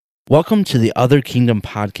Welcome to the Other Kingdom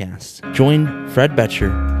podcast. Join Fred Betcher,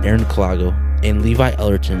 Aaron Colago, and Levi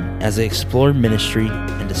Ellerton as they explore ministry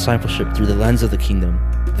and discipleship through the lens of the kingdom.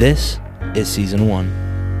 This is Season 1.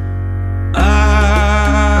 I'm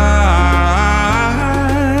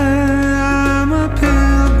a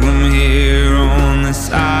pilgrim here on the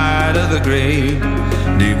side of the grave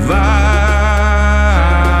divide.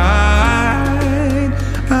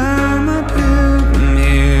 I'm a pilgrim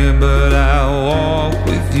here, but I'll walk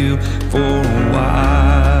with you for a while.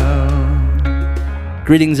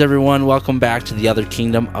 Greetings, everyone. Welcome back to The Other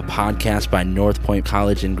Kingdom, a podcast by North Point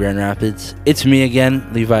College in Grand Rapids. It's me again,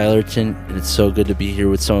 Levi Ellerton, and it's so good to be here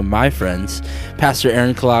with some of my friends, Pastor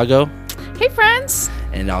Aaron Colago. Hey, friends.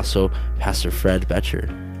 And also Pastor Fred Betcher.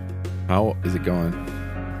 How is it going?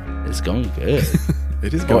 It's going good.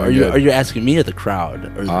 It is going Are good. you asking me or the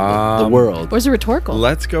crowd or the world? Or is it rhetorical?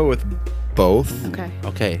 Let's go with both.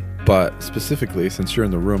 Okay. But specifically, since you're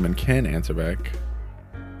in the room and can answer back.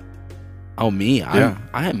 Oh, me? Yeah.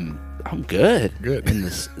 I'm good. Good. In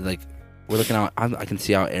this, we're looking out. I can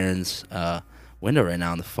see out Aaron's window right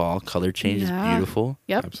now in the fall. Color change is beautiful.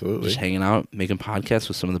 Yep. Absolutely. Just hanging out, making podcasts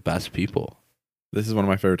with some of the best people. This is one of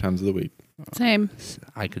my favorite times of the week. Same.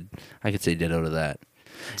 I could say ditto to that.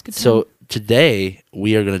 It's good So today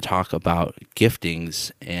we are going to talk about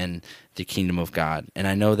giftings and the kingdom of God. And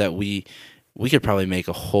I know that we could probably make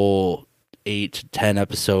a whole 8 to 10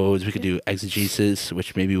 episodes. We could do exegesis,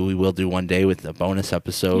 which maybe we will do one day with a bonus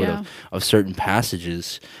episode of certain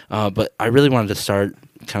passages. But I really wanted to start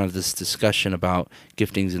kind of this discussion about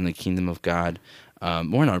giftings in the kingdom of God,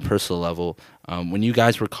 more on a personal level. When you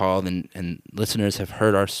guys were called, and listeners have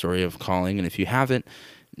heard our story of calling, and if you haven't,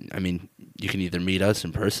 I mean, you can either meet us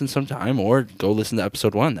in person sometime or go listen to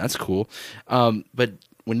episode 1. That's cool. But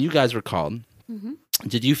when you guys were called,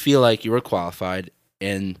 did you feel like you were qualified,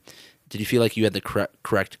 and did you feel like you had the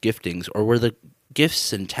correct giftings, or were the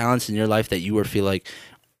gifts and talents in your life that you feel like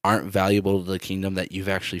aren't valuable to the kingdom that you've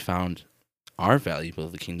actually found are valuable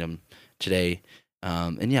to the kingdom today?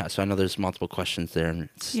 So I know there's multiple questions there, and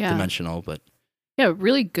it's dimensional, but Yeah,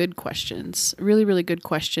 really good questions. Really, really good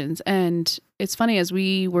questions. And it's funny, as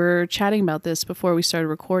we were chatting about this before we started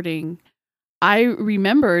recording, I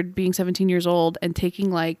remembered being 17 years old and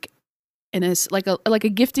taking a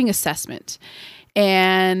gifting assessment.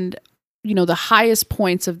 And the highest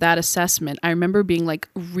points of that assessment, I remember being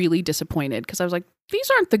really disappointed because I was like,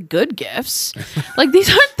 these aren't the good gifts. These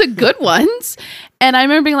aren't the good ones. And I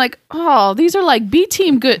remember being like, oh, these are B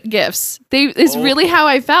team good gifts. It's really how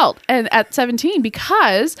I felt. And at 17,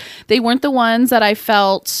 because they weren't the ones that I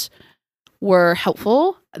felt were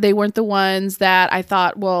helpful. They weren't the ones that I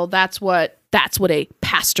thought, well, that's what a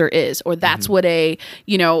pastor is, or that's what a,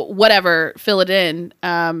 whatever, fill it in,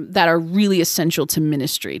 that are really essential to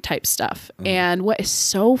ministry type stuff. And what is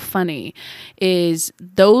so funny is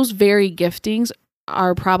those very giftings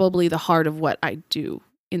are probably the heart of what I do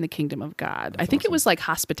in the kingdom of God. I think it was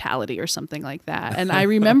hospitality or something like that. And I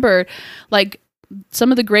remember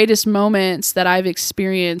some of the greatest moments that I've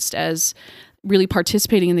experienced as really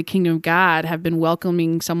participating in the kingdom of God have been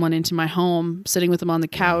welcoming someone into my home, sitting with them on the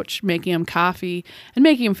couch, making them coffee, and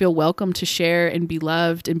making them feel welcome to share and be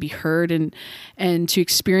loved and be heard and to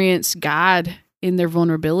experience God in their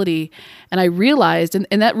vulnerability. And I realized,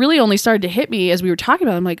 and that really only started to hit me as we were talking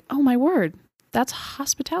about it, I'm like, oh my word, that's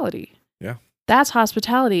hospitality. Yeah. That's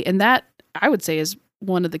hospitality. And that, I would say, is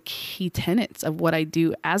one of the key tenets of what I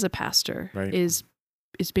do as a pastor, is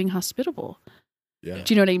being hospitable. Yeah.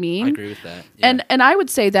 Do you know what I mean? I agree with that. Yeah. And I would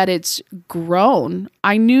say that it's grown.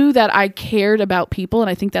 I knew that I cared about people, and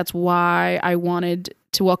I think that's why I wanted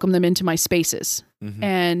to welcome them into my spaces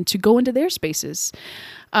and to go into their spaces.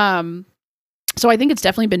 So I think it's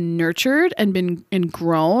definitely been nurtured and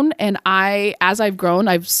grown. And as I've grown,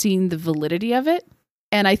 I've seen the validity of it.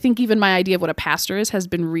 And I think even my idea of what a pastor is has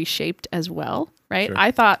been reshaped as well, right? Sure.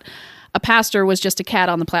 I thought a pastor was just a cat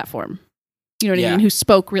on the platform, you know what I mean, who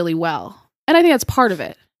spoke really well. And I think that's part of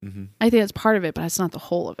it. I think that's part of it, but it's not the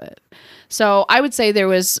whole of it. So I would say there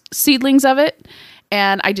was seedlings of it,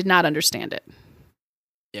 and I did not understand it.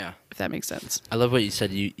 Yeah. If that makes sense. I love what you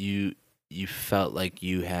said. You felt like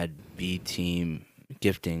you had B team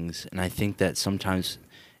giftings, and I think that sometimes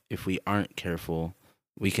if we aren't careful,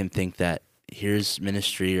 we can think that here's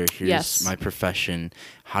ministry or here's my profession.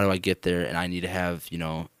 How do I get there? And I need to have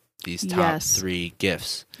these top 3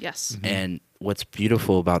 gifts. Yes. And what's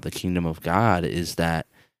beautiful about the kingdom of God is that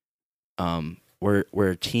we're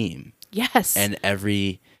a team. Yes. And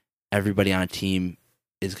everybody on a team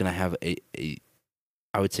is going to have a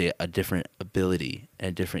I would say, a different ability and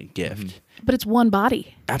a different gift. But it's one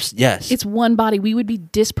body. Yes. It's one body. We would be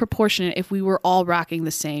disproportionate if we were all rocking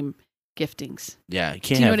the same giftings. Yeah, you can't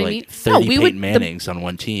Do you know have what I like mean? 30 we Peyton would- Mannings on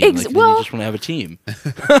one team. Ex- Like, well- then you just want to have a team.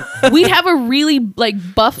 We'd have a really like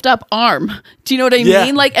buffed up arm. Do you know what I Yeah.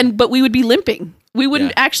 mean? Like, but we would be limping. We wouldn't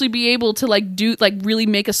Yeah. actually be able to like really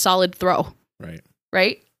make a solid throw. Right.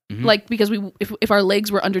 Right? Mhm. Like, because if our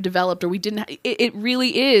legs were underdeveloped or we didn't, it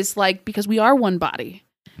really is like, because we are one body,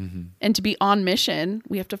 and to be on mission,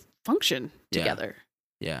 we have to function Yeah. together.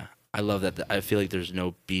 Yeah. I love that. I feel like there's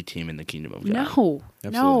no B team in the kingdom of God. No,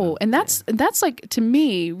 Absolutely no. not. And that's like, to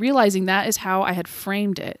me, realizing that is how I had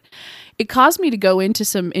framed it. It caused me to go into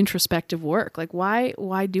some introspective work. Like, why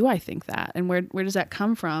do I think that? And where does that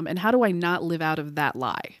come from? And how do I not live out of that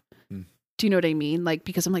lie? Mm. Do you know what I mean? Like,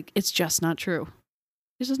 because I'm like, it's just not true.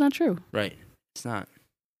 It's just not true. Right. It's not.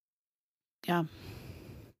 Yeah.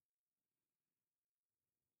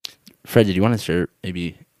 Fred, did you want to share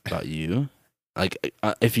maybe about you? Like,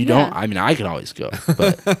 if you Yeah. don't, I mean, I can always go.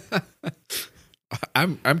 But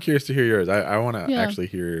I'm curious to hear yours. I want to Yeah. actually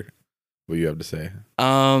hear what you have to say.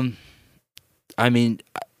 I mean,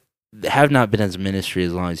 I have not been as ministry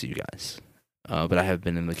as long as you guys, but I have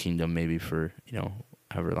been in the kingdom maybe for,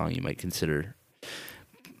 however long you might consider.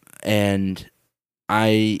 And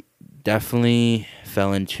I definitely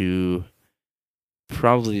fell into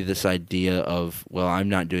probably this idea of, well, I'm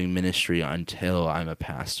not doing ministry until I'm a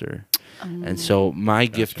pastor. And so my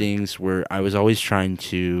Gotcha. giftings were, I was always trying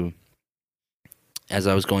to, as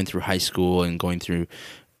I was going through high school and going through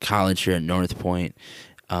college here at North Point,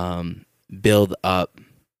 build up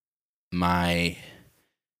my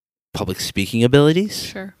public speaking abilities.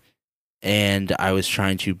 Sure. And I was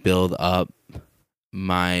trying to build up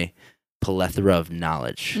my plethora of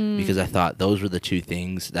knowledge because I thought those were the two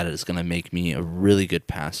things that is going to make me a really good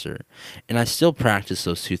pastor. And I still practice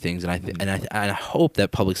those two things, and I hope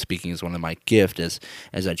that public speaking is one of my gifts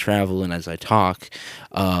as I travel and as I talk.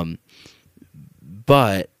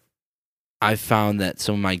 But I found that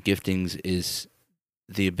some of my giftings is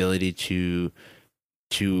the ability to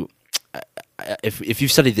if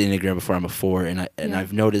you've studied the Enneagram before, I'm a 4, and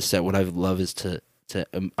I've noticed that what I love is to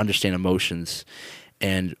understand emotions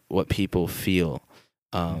and what people feel.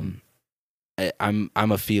 I'm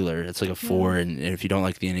a feeler. It's like a 4, and if you don't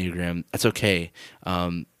like the Enneagram, that's okay.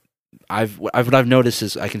 What I've noticed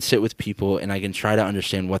is I can sit with people and I can try to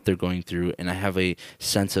understand what they're going through, and I have a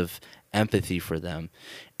sense of empathy for them.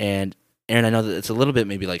 And Aaron, I know that it's a little bit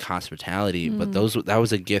maybe like hospitality, but that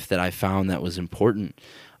was a gift that I found that was important.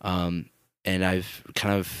 And I've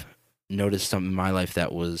kind of noticed something in my life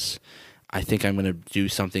that was, I think I'm going to do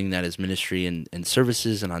something that is ministry and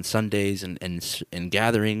services and on Sundays and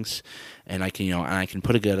gatherings, and I can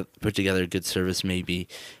put together a good service maybe.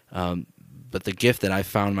 But the gift that I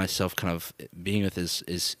found myself kind of being with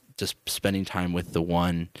is just spending time with the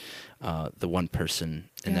one person,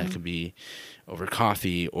 and that could be over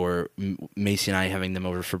coffee, or Macy and I having them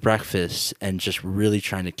over for breakfast, and just really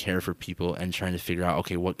trying to care for people and trying to figure out,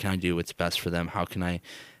 okay, what can I do? What's best for them? How can I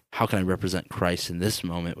represent Christ in this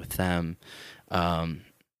moment with them? And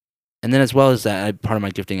then as well as that, part of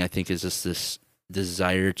my gifting, I think, is just this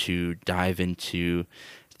desire to dive into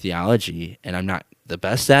theology, and I'm not the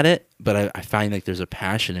best at it, but I find like there's a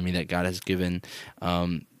passion in me that God has given,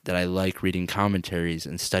 that I like reading commentaries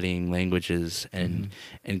and studying languages and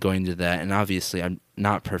going to that. And obviously I'm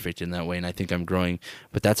not perfect in that way, and I think I'm growing,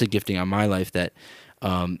 but that's a gifting on my life that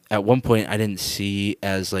at one point I didn't see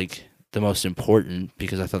as like the most important,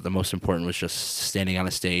 because I thought the most important was just standing on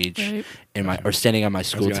a stage or standing on my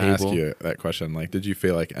school I was gonna table. ask you that question. Like, did you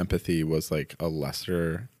feel like empathy was like a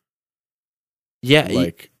lesser,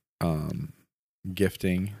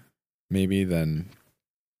 gifting maybe than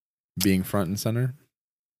being front and center?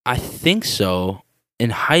 I think so. In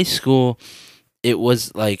high school, it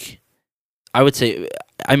was like, I would say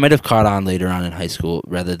I might have caught on later on in high school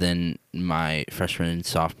rather than my freshman and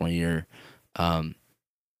sophomore year.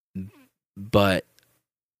 But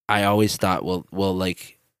I always thought, well,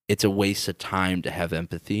 like, it's a waste of time to have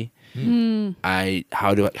empathy. How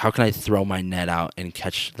can I throw my net out and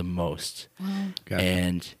catch the most? Gotcha.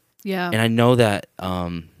 And Yeah. I know that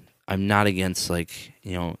I'm not against, like,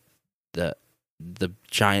 the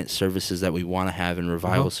giant services that we want to have in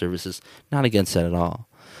revival services. Not against that at all.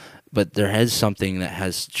 But there is something that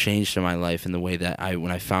has changed in my life in the way that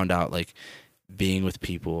when I found out, like, being with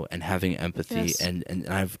people and having empathy, and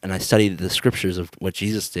I studied the scriptures of what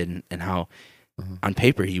Jesus did and how on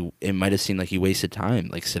paper, it might have seemed like he wasted time,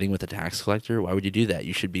 like sitting with a tax collector. Why would you do that?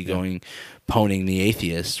 You should be going, poning the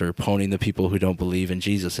atheists or poning the people who don't believe in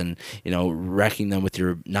Jesus, and wrecking them with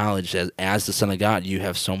your knowledge. As the Son of God, you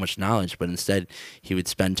have so much knowledge, but instead he would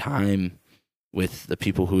spend time with the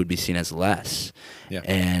people who would be seen as less,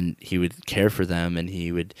 and he would care for them, and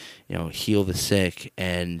he would heal the sick,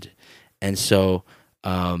 and so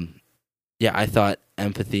I thought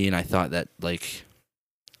empathy, and I thought that like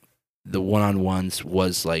the one-on-ones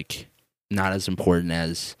was like not as important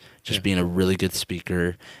as just being a really good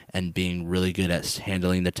speaker and being really good at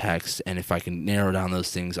handling the text. And if I can narrow down those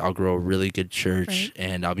things, I'll grow a really good church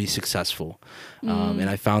and I'll be successful. And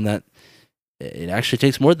I found that it actually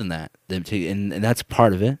takes more than that. And that's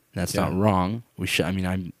part of it. That's not wrong. I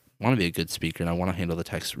want to be a good speaker and I want to handle the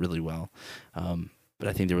text really well. But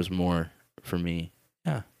I think there was more for me.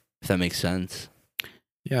 Yeah. If that makes sense.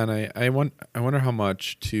 Yeah, and I wonder how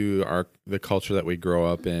much to the culture that we grow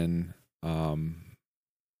up in,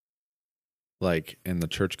 like in the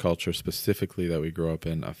church culture specifically that we grow up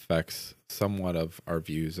in, affects somewhat of our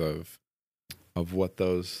views of what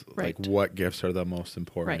those like what gifts are the most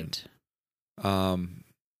important. And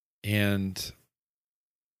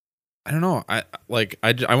I don't know. I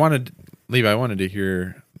wanted to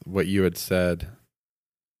hear what you had said,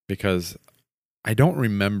 because I don't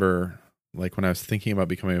remember. Like when I was thinking about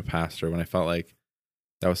becoming a pastor, when I felt like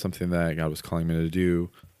that was something that God was calling me to do,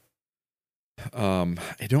 I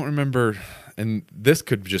don't remember, and this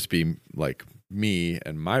could just be like me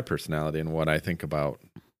and my personality and what I think about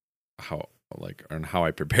how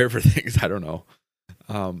I prepare for things. I don't know.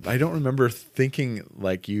 I don't remember thinking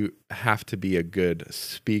like you have to be a good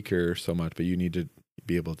speaker so much, but you need to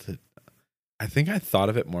be able to. I think I thought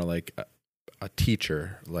of it more like a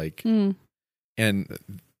teacher, like, and.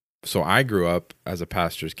 So I grew up as a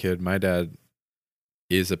pastor's kid. My dad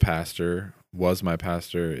is a pastor, was my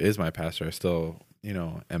pastor, is my pastor. I still,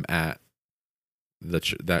 am at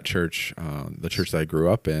that church, the church that I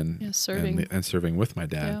grew up in, serving and serving with my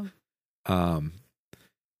dad. Yeah.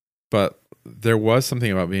 But there was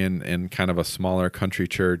something about being in kind of a smaller country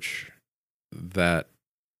church that,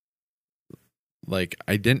 like,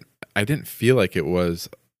 I didn't feel like it was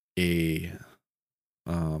a.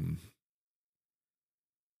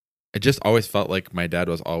 I just always felt like my dad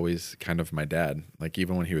was always kind of my dad. Like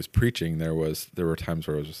even when he was preaching, there were times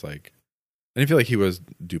where I was just like, I didn't feel like he was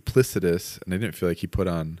duplicitous, and I didn't feel like he put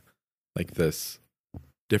on like this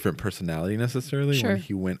different personality necessarily when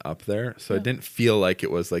he went up there. So it didn't feel like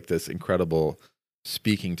it was like this incredible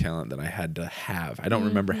speaking talent that I had to have. I don't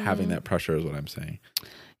remember having that pressure, is what I'm saying.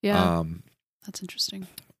 Yeah, that's interesting.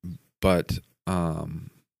 But I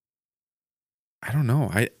don't know.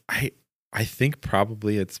 I think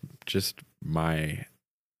probably it's just my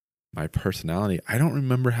personality. I don't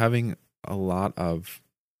remember having a lot of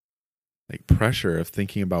like pressure of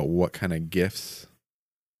thinking about what kind of gifts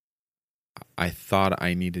I thought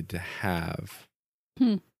I needed to have.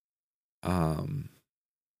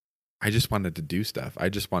 I just wanted to do stuff. I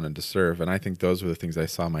just wanted to serve, and I think those were the things I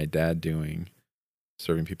saw my dad doing,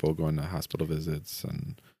 serving people, going to hospital visits,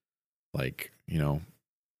 and like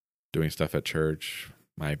doing stuff at church.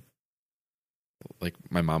 My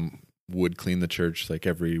mom would clean the church like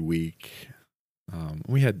every week.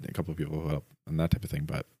 We had a couple of people help and that type of thing,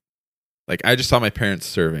 but like I just saw my parents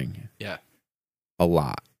serving a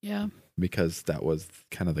lot. Yeah. Because that was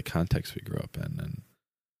kind of the context we grew up in.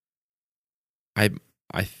 And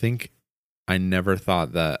I think I never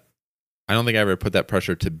thought that, I don't think I ever put that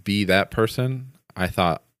pressure to be that person.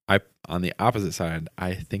 On the opposite side,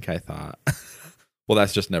 I thought, well,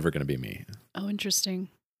 that's just never going to be me. Oh, interesting.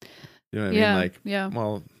 You know what I mean? Like,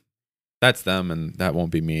 well, that's them and that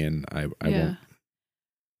won't be me, and I won't.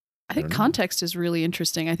 I think context is really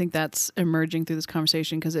interesting. I think that's emerging through this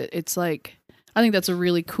conversation because it's like, I think that's a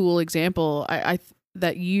really cool example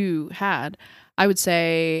that you had. I would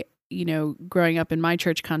say, growing up in my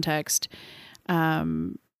church context,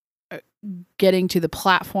 getting to the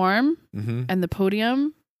platform and the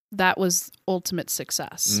podium, that was ultimate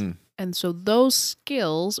success. And so those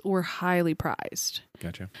skills were highly prized.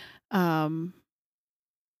 Gotcha. And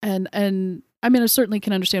I mean, I certainly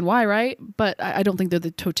can understand why, right? But I don't think they're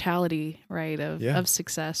the totality, right, of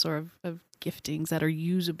success or of giftings that are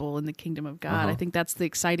usable in the kingdom of God. I think that's the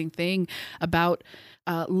exciting thing about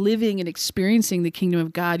living and experiencing the kingdom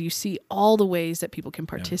of God. You see all the ways that people can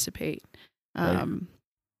participate.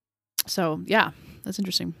 So, yeah, that's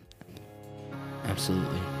interesting.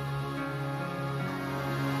 Absolutely.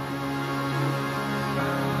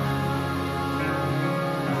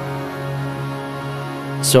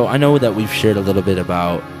 So I know that we've shared a little bit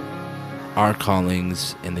about our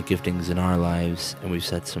callings and the giftings in our lives, and we've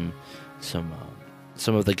said some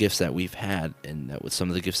of the gifts that we've had, and that with some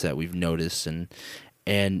of the gifts that we've noticed, and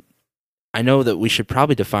I know that we should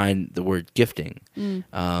probably define the word gifting.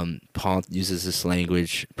 Paul uses this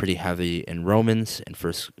language pretty heavy in Romans and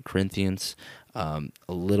 1 Corinthians, a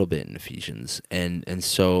little bit in Ephesians, and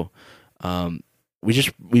so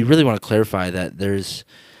we really want to clarify that there's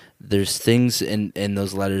things in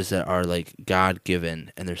those letters that are like God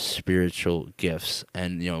given, and there's spiritual gifts,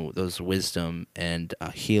 and those wisdom and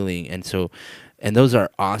healing, and those are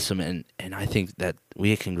awesome, and I think that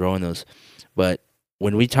we can grow in those, but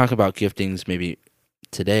when we talk about giftings, maybe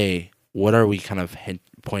today, what are we kind of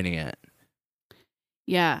pointing at?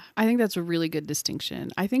 Yeah, I think that's a really good distinction.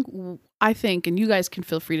 I think, and you guys can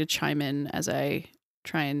feel free to chime in as I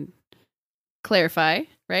try and clarify,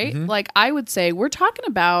 right? Mhm. Like, I would say we're talking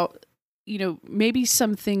about, maybe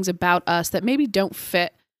some things about us that maybe don't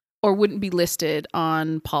fit or wouldn't be listed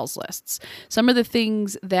on Paul's lists. Some of the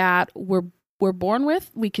things that we're born with,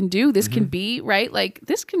 we can do. This can be, right? Like,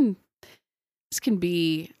 this can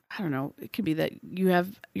be, I don't know, it could be that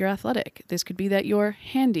you're athletic. This could be that you're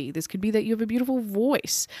handy. This could be that you have a beautiful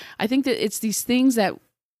voice. I think that it's these things that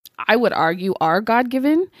I would argue are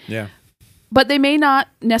God-given. Yeah. But they may not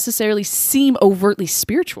necessarily seem overtly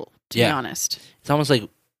spiritual, to be honest. It's almost like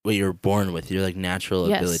what you're born with, your like natural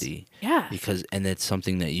ability. Yeah. And it's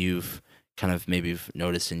something that you've kind of maybe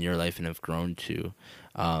noticed in your life and have grown to.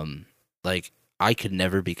 Like, I could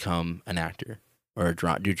never become an actor or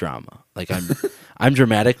do drama. Like, I'm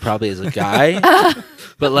dramatic probably as a guy,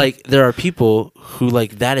 but like there are people who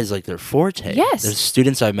like that is like their forte. Yes. There's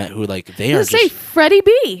students I've met who like they are Let's just say Freddie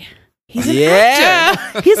B. He's an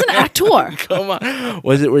actor. He's an actor. Come on.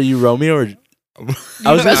 Was it were you Romeo or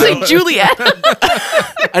I was like Juliet.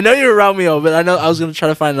 I know you were Romeo, but I was gonna try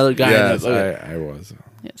to find another guy. Yes, I was.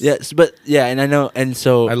 Yes, but yeah, and I know, and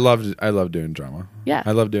so I love doing drama. Yeah,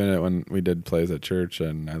 I love doing it when we did plays at church,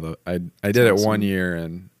 and I did it 1 year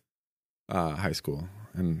in high school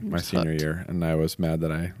in my senior year, and I was mad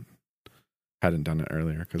that I hadn't done it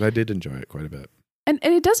earlier because I did enjoy it quite a bit. And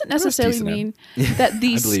it doesn't necessarily mean that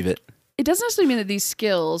these. I believe it. It doesn't necessarily mean that these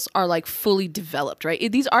skills are like fully developed,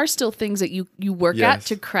 right? These are still things that you work at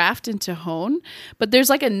to craft and to hone, but there's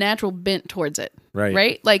like a natural bent towards it,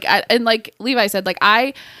 right? Like, and like Levi said, like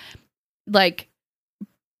I like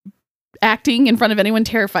acting in front of anyone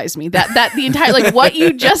terrifies me. That the entire like what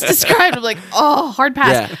you just described, I'm like, oh, hard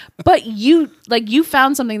pass. Yeah. But you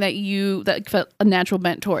found something that felt a natural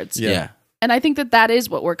bent towards. Yeah. And I think that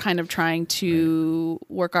is what we're kind of trying to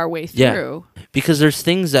work our way through. Yeah. Because there's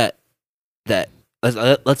things that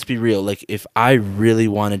let's be real, like if I really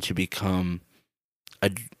wanted to become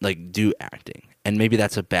do acting, and maybe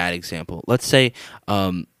that's a bad example, let's say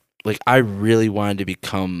like I really wanted to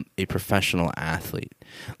become a professional athlete,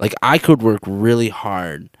 like I could work really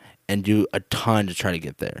hard and do a ton to try to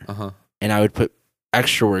get there, and I would put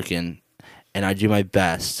extra work in and I'd do my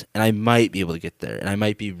best, and I might be able to get there, and I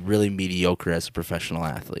might be really mediocre as a professional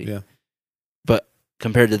athlete, but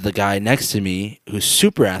compared to the guy next to me who's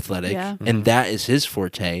super athletic, and that is his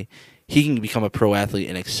forte, he can become a pro athlete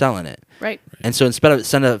and excel in it. Right. And so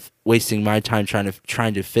instead of wasting my time trying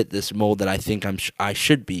to fit this mold that I think I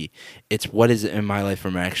should be, it's what is it in my life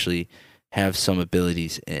where I actually have some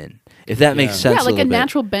abilities in. If that makes sense. Yeah, like a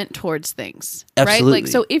natural bent towards things. Absolutely. Right? Like,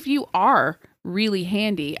 so if you are really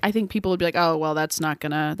handy, I think people would be like, oh, well, that's not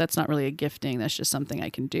really a gifting. That's just something I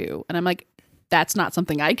can do. And I'm like, that's not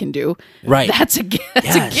something I can do. Right. That's a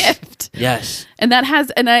gift. Yes. And that has,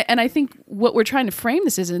 and I think what we're trying to frame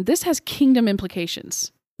this is, and this has kingdom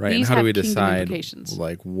implications. Right. And how do we decide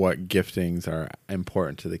like what giftings are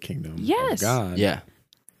important to the kingdom of God? Yeah.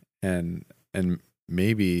 And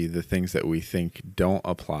maybe the things that we think don't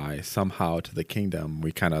apply somehow to the kingdom,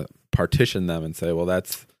 we kind of partition them and say, well,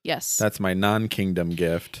 that's my non-kingdom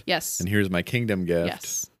gift. Yes. And here's my kingdom gift.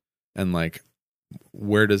 Yes. And like,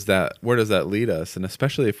 where does that lead us? And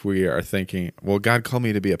especially if we are thinking, well, God called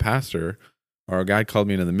me to be a pastor, or God called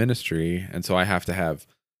me into the ministry, and so I have to have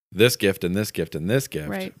this gift and this gift and this gift.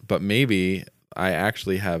 Right. But maybe I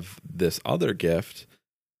actually have this other gift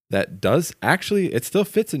that does actually, it still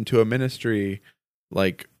fits into a ministry,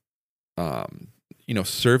 like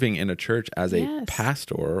serving in a church as a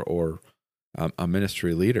pastor or a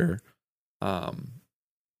ministry leader.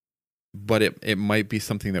 But it might be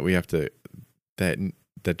something that we have to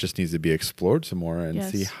that just needs to be explored some more and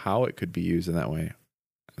see how it could be used in that way.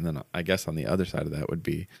 And then I guess on the other side of that would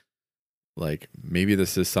be like, maybe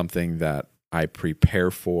this is something that I prepare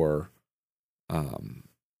for.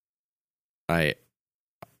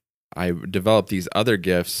 I develop these other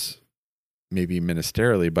gifts maybe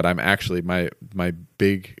ministerially, but I'm actually my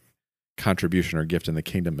big contribution or gift in the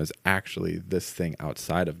kingdom is actually this thing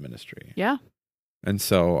outside of ministry. Yeah. And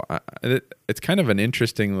so it's kind of an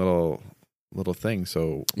interesting little thing.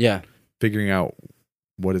 So Yeah. figuring out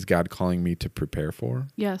what is God calling me to prepare for,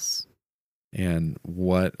 Yes. and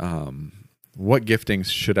what giftings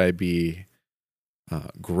should I be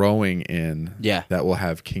growing in Yeah. that will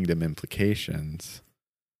have kingdom implications.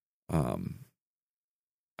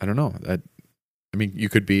 I don't know. I mean, you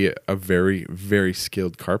could be a very, very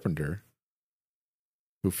skilled carpenter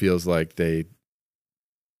who feels like they,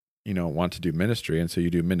 want to do ministry, and so you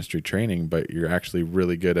do ministry training, but you're actually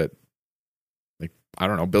really good at, like, I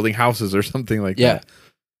don't know, building houses or something like Yeah.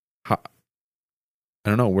 that. I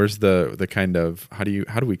don't know. Where's the kind of how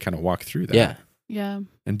do we kind of walk through that? Yeah. Yeah.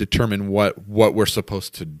 And determine what we're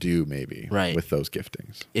supposed to do maybe Right. with those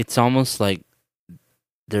giftings. It's almost like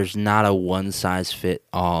there's not a one size fit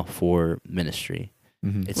all for ministry.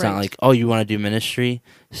 Mm-hmm. It's not Right. like, oh, you want to do ministry?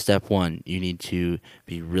 Step one, you need to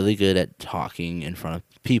be really good at talking in front of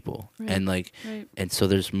people. Right. And Right. and so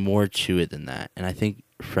there's more to it than that. And I think,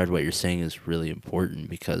 Fred, what you're saying is really important,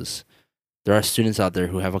 because there are students out there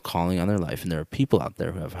who have a calling on their life, and there are people out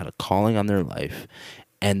there who have had a calling on their life,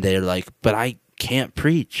 and they're like, but I can't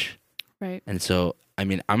preach. Right. And so, I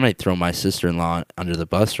mean, I might throw my sister-in-law under the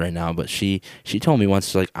bus right now, but she told me once,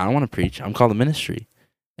 she's like, I don't want to preach. I'm called to ministry.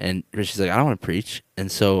 And she's like, I don't want to preach.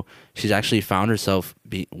 And so she's actually found herself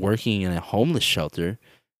working in a homeless shelter,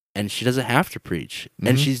 and she doesn't have to preach.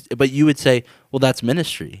 And but you would say, well, that's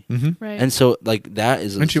ministry. Mm-hmm. Right. And so, like, that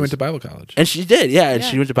is. And she went to Bible college. And she did, yeah. And Yeah.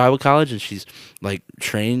 she went to Bible college, and she's like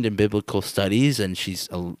trained in biblical studies, and she's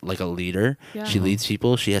like a leader. Yeah. She leads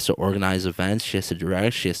people. She has to organize events. She has to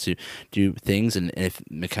direct. She has to do things. And if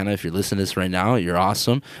McKenna, if you're listening to this right now, you're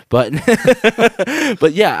awesome. But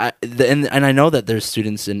but yeah, and I know that there's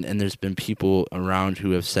students and there's been people around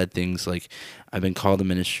who have said things like, I've been called to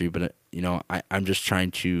ministry, but I'm just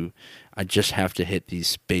trying to. I just have to hit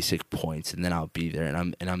these basic points, and then I'll be there.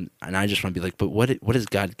 And I just want to be like, but what has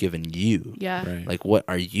God given you? Yeah. Right. Like, what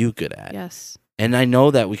are you good at? Yes. And I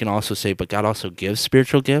know that we can also say, but God also gives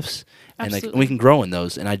spiritual gifts, and Absolutely. we can grow in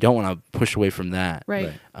those. And I don't want to push away from that.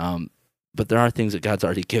 Right. But there are things that God's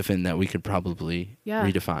already given that we could probably Yeah.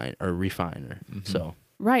 redefine or refine. So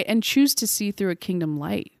Right. And choose to see through a kingdom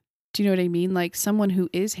light. Do you know what I mean? Like someone who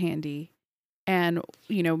is handy, and,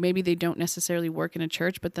 maybe they don't necessarily work in a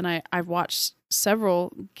church, but then I've watched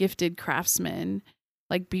several gifted craftsmen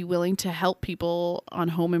like be willing to help people on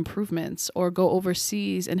home improvements, or go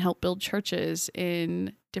overseas and help build churches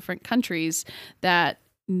in different countries that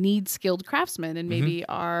need skilled craftsmen and maybe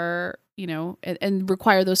are, and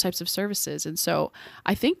require those types of services. And so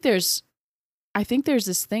I think there's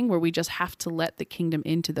this thing where we just have to let the kingdom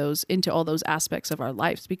into all those aspects of our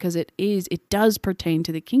lives, because it does pertain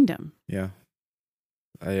to the kingdom. Yeah.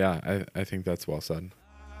 I think that's well said.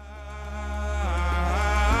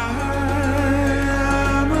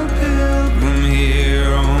 I'm a pilgrim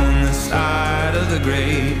here on the side of the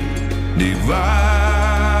great divide.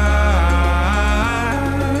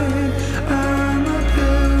 I'm a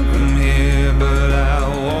pilgrim here, but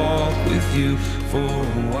I'll walk with you for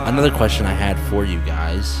a while. another question I had for you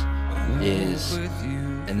guys is,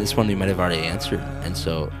 and this one we might have already answered,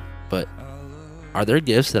 but are there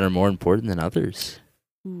gifts that are more important than others?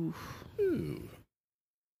 Ooh.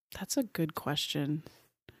 That's a good question.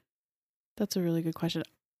 That's a really good question.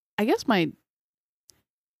 I guess my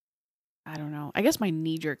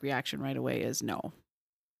knee-jerk reaction right away is no.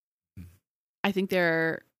 I think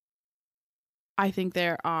there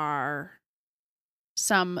are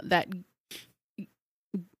some that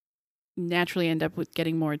naturally end up with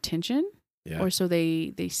getting more attention, Yeah. or so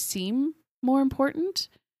they seem more important.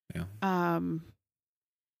 Yeah.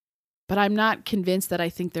 But I'm not convinced that I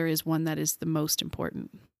think there is one that is the most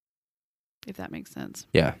important, if that makes sense.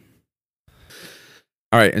 Yeah.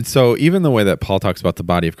 All right. And so even the way that Paul talks about the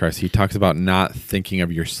body of Christ, he talks about not thinking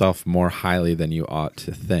of yourself more highly than you ought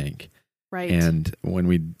to think. Right. And when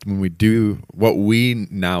we do what we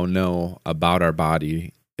now know about our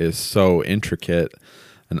body is so intricate,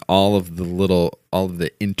 and all of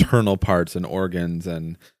the internal parts and organs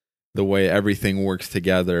and the way everything works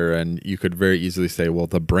together, and you could very easily say, well,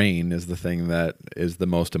 the brain is the thing that is the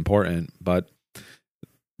most important, but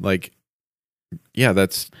like, yeah,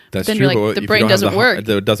 that's then true. you're like, but the if you brain don't have doesn't work.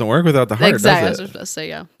 It doesn't work without the heart. Exactly. I Does was it? supposed to say,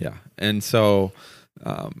 yeah. Yeah. And so,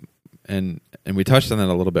 and we touched on that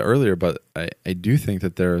a little bit earlier, but I do think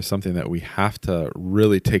that there is something that we have to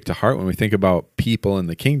really take to heart when we think about people in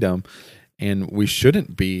the kingdom, and we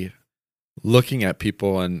shouldn't be looking at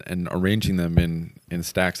people and arranging them in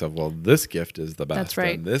stacks of, well, this gift is the best. That's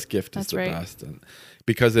right. And this gift is That's the right. best. And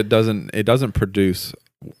because it doesn't produce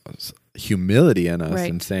humility in us Right.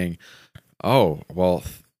 and saying, oh, well,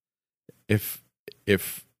 if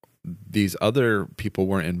these other people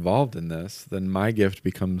weren't involved in this, then my gift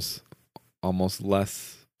becomes almost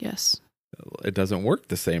less. Yes. It doesn't work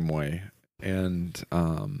the same way. And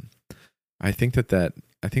I think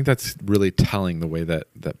that's really telling, the way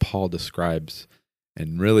that Paul describes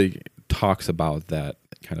and really talks about that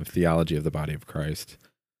kind of theology of the body of Christ,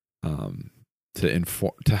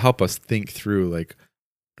 to help us think through, like,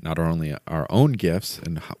 not only our own gifts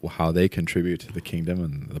and how they contribute to the kingdom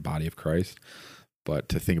and the body of Christ, but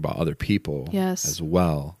to think about other people Yes. as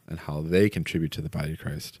well and how they contribute to the body of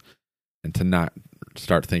Christ, and to not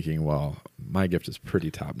start thinking, well, my gift is pretty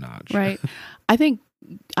top notch. Right. I think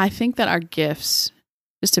that our gifts,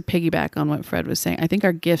 just to piggyback on what Fred was saying, I think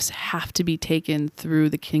our gifts have to be taken through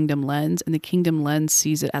the kingdom lens, and the kingdom lens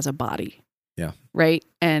sees it as a body. Yeah. Right.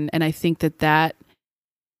 And I think that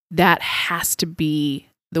has to be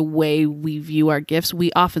the way we view our gifts.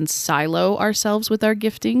 We often silo ourselves with our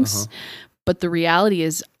giftings, but the reality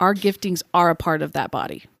is our giftings are a part of that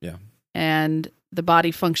body. Yeah. And the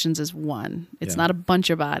body functions as one. It's not a bunch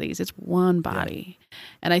of bodies. It's one body. Yeah.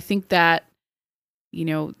 And I think that,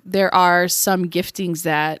 there are some giftings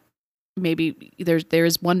that maybe there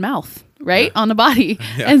is one mouth, right, on the body.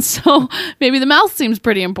 Yeah. And so maybe the mouth seems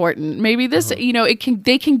pretty important. Maybe this,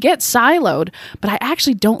 they can get siloed, but I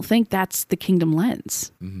actually don't think that's the kingdom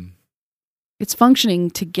lens. Mm-hmm. It's functioning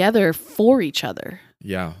together for each other.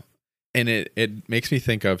 Yeah. And it makes me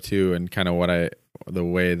think of too, and kind of the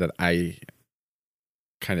way that I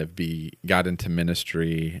kind of got into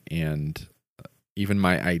ministry, and even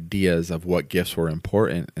my ideas of what gifts were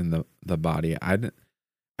important in the body.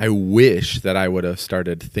 I wish that I would have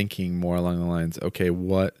started thinking more along the lines, okay,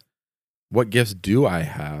 what gifts do I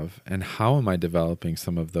have, and how am I developing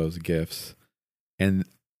some of those gifts? And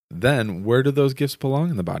then where do those gifts belong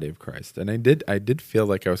in the body of Christ? And I did feel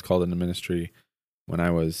like I was called into ministry when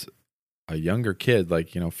I was a younger kid, like,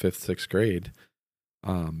 5th, 6th grade.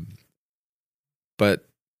 But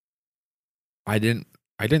I didn't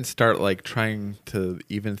start like trying to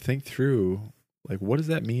even think through, like, what does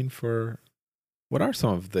that mean for, what are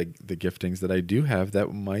some of the giftings that I do have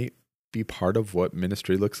that might be part of what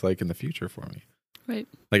ministry looks like in the future for me? Right.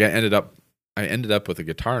 Like I ended up with a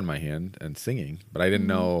guitar in my hand and singing, but I didn't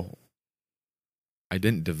know, I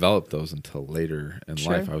didn't develop those until later in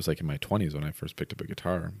life. I was like in my 20s when I first picked up a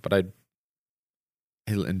guitar, but I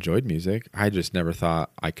enjoyed music. I just never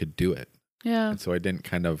thought I could do it. Yeah. And so I didn't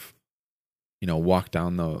kind of, walk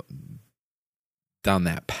down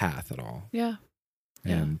that path at all. Yeah.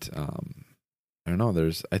 And I don't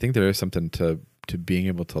know, I think there is something to being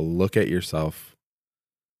able to look at yourself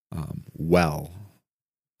well,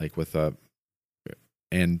 like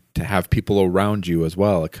and to have people around you as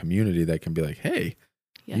well, a community that can be like, hey,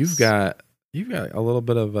 yes, you've got a little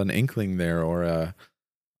bit of an inkling there, or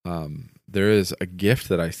there is a gift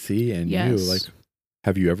that I see in you. Like,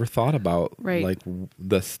 have you ever thought about like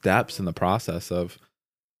the steps in the process of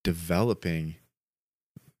developing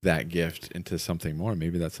that gift into something more?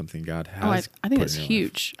 Maybe that's something God has. I think it's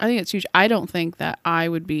huge. I think it's huge. I don't think that I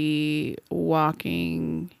would be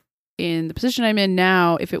walking in the position I'm in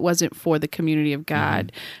now if it wasn't for the community of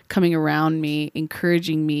God coming around me,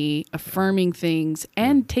 encouraging me, affirming things,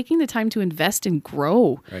 and taking the time to invest and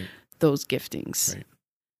grow those giftings. Right.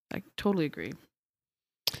 I totally agree.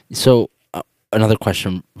 So another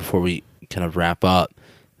question before we kind of wrap up,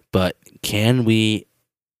 but can we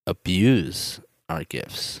abuse our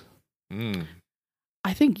gifts?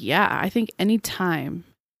 I think any time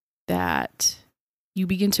that you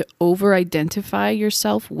begin to over-identify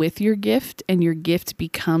yourself with your gift, and your gift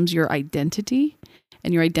becomes your identity,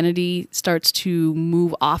 and your identity starts to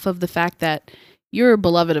move off of the fact that you're a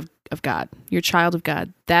beloved of God, you're a child of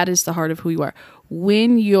God, that is the heart of who you are.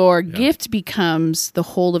 When your gift becomes the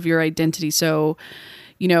whole of your identity, so,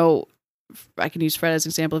 I can use Fred as an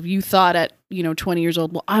example. If you thought at 20 years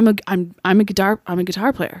old, well, I'm a guitar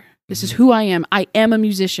player. This is who I am. I am a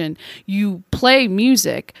musician. You play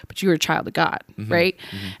music, but you're a child of God, right?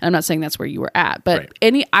 And I'm not saying that's where you were at, but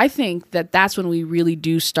I think that's when we really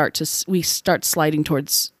do start sliding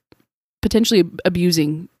towards potentially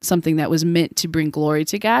abusing something that was meant to bring glory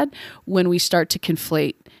to God, when we start to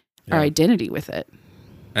conflate our identity with it.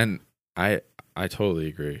 And I totally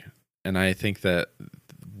agree. And I think that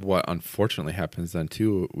what unfortunately happens then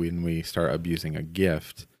too, when we start abusing a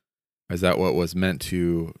gift, is that what was meant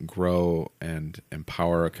to grow and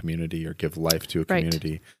empower a community or give life to a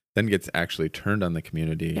community then gets actually turned on the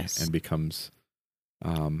community Yes. and becomes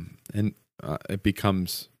it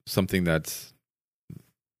becomes something that's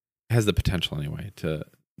has the potential anyway to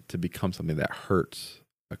become something that hurts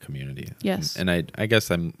a community. Yes. And I guess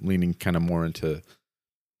I'm leaning kind of more into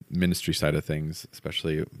ministry side of things,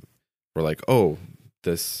 especially for like, oh,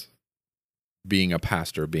 this being a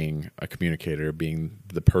pastor, being a communicator, being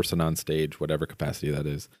the person on stage, whatever capacity that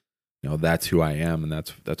is, that's who I am, and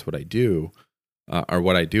that's what I do, or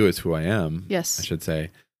what I do is who I am. Yes. I should say.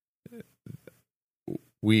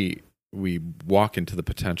 We walk into the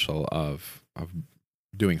potential of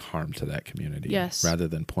doing harm to that community, Yes. rather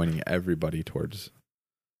than pointing everybody towards,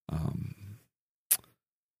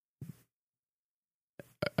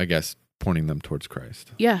 I guess, pointing them towards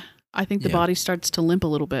Christ. Yeah. I think the Yeah. body starts to limp a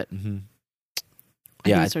little bit. Mm-hmm. I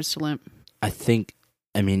Yeah, think it starts to limp. I think,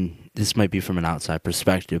 this might be from an outside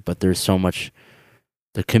perspective, but there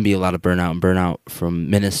can be a lot of burnout from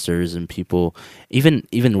ministers and people, even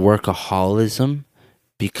workaholism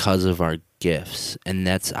because of our gifts. And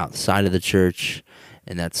that's outside of the church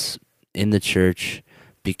and that's in the church,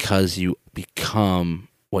 because you become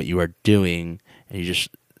what you are doing, and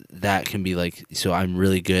that can be like, so I'm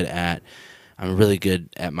really good at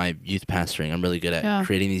my youth pastoring. I'm really good at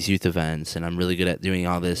creating these youth events, and I'm really good at doing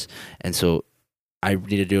all this. And so I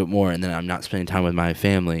need to do it more. And then I'm not spending time with my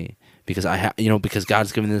family because because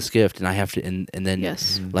God's given this gift, and I have to. And then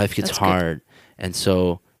Yes. life gets That's hard. And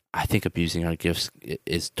so I think abusing our gifts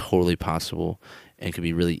is totally possible and can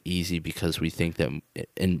be really easy, because we think that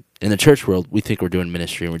in the church world, we think we're doing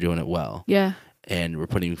ministry and we're doing it well. Yeah. And we're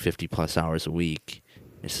putting 50 plus hours a week.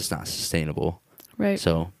 It's just not sustainable. Right.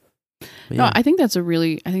 So, but No, yeah. I think that's a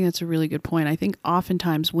really good point. I think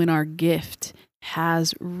oftentimes when our gift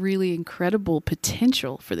has really incredible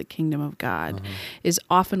potential for the kingdom of God is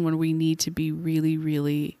often when we need to be really,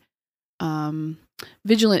 really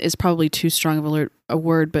vigilant is probably too strong of a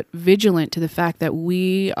word, but vigilant to the fact that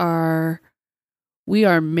we are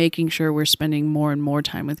making sure we're spending more and more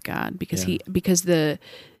time with God, because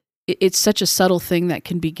it's such a subtle thing that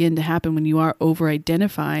can begin to happen when you are over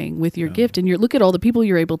identifying with your gift, and look at all the people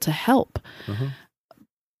you're able to help.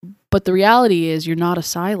 But the reality is you're not a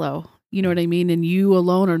silo. You know what I mean? And you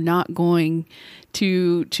alone are not going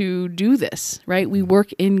to do this, right? We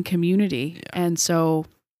work in community. Yeah. And so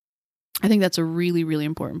I think that's a really, really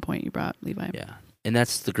important point you brought, Levi. Yeah. And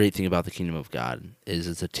that's the great thing about the kingdom of God is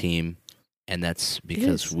it's a team. And that's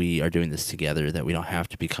because we are doing this together, that we don't have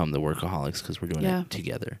to become the workaholics, because we're doing it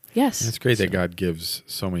together. Yes. And it's great that God gives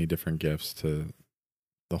so many different gifts to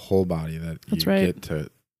the whole body, that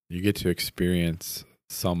you get to experience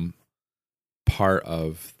some part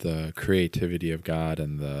of the creativity of God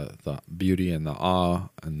and the beauty and the awe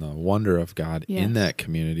and the wonder of God in that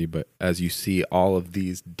community. But as you see all of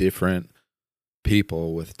these different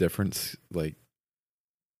people with different,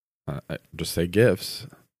 just say gifts,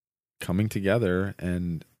 coming together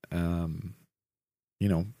and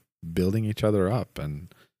building each other up and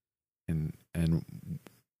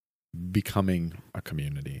becoming a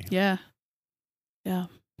community. Yeah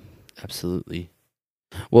Absolutely.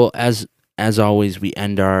 Well, as always, we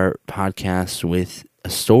end our podcast with a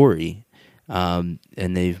story, and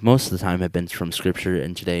they've most of the time have been from Scripture,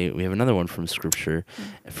 and today we have another one from Scripture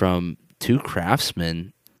from two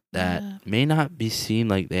craftsmen that may not be seen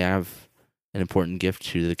like they have an important gift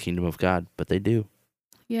to the kingdom of God, but they do.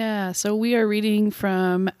 Yeah, so we are reading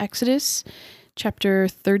from Exodus chapter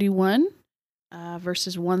 31,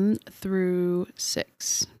 verses 1 through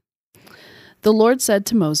 6. The Lord said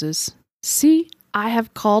to Moses, "See, I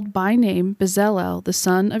have called by name Bezalel, the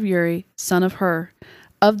son of Uri, son of Hur,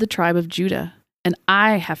 of the tribe of Judah, and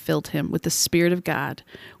I have filled him with the Spirit of God,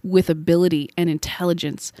 with ability and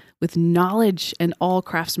intelligence, with knowledge and all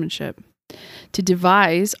craftsmanship, to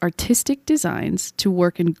devise artistic designs, to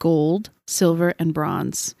work in gold, silver, and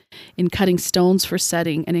bronze, in cutting stones for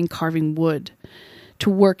setting, and in carving wood, to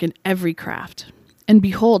work in every craft. And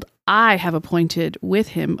behold, I have appointed with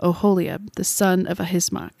him Oholiab, the son of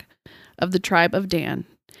Ahisamach, of the tribe of Dan,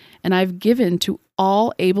 and I've given to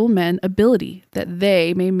all able men ability, that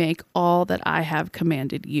they may make all that I have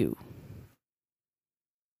commanded you."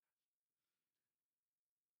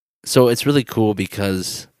 So it's really cool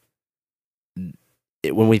because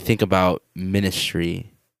when we think about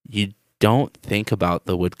ministry, you don't think about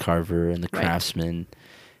the woodcarver and the craftsman.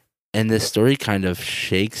 And this story kind of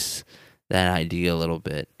shakes that idea a little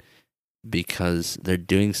bit, because they're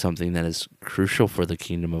doing something that is crucial for the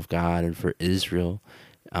kingdom of God and for Israel,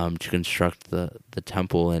 to construct the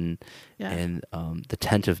temple and the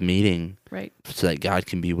tent of meeting, right, so that God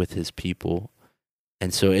can be with his people.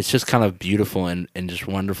 And so it's just kind of beautiful and just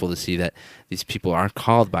wonderful to see that these people are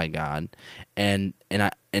called by God. And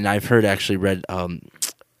I've read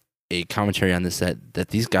a commentary on this that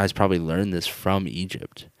these guys probably learned this from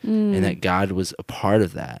Egypt, and that God was a part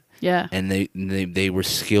of that. Yeah. And they were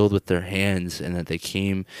skilled with their hands, and that they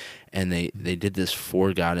came and they did this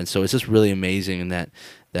for God. And so it's just really amazing that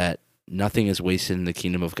nothing is wasted in the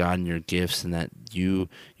kingdom of God and your gifts, and that you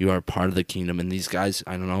are part of the kingdom. And these guys,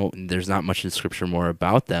 I don't know, there's not much in scripture more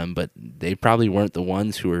about them, but they probably weren't the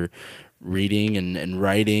ones who were reading and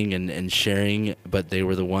writing and sharing, but they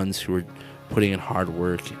were the ones who were putting in hard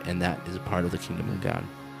work, and that is a part of the kingdom of God.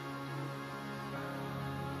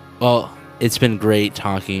 Well, it's been great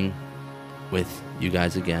talking with you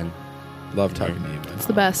guys again. Love talking to you, man. It's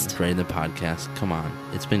the best. Great in the podcast. Come on.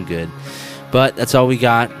 It's been good. But that's all we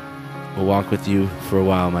got. We'll walk with you for a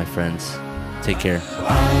while, my friends. Take care.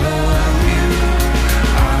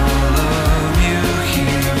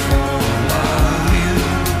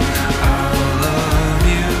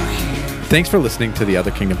 Thanks for listening to the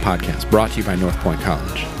Other Kingdom podcast, brought to you by North Point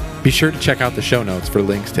College. Be sure to check out the show notes for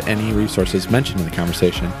links to any resources mentioned in the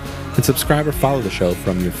conversation, and subscribe or follow the show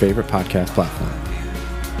from your favorite podcast platform.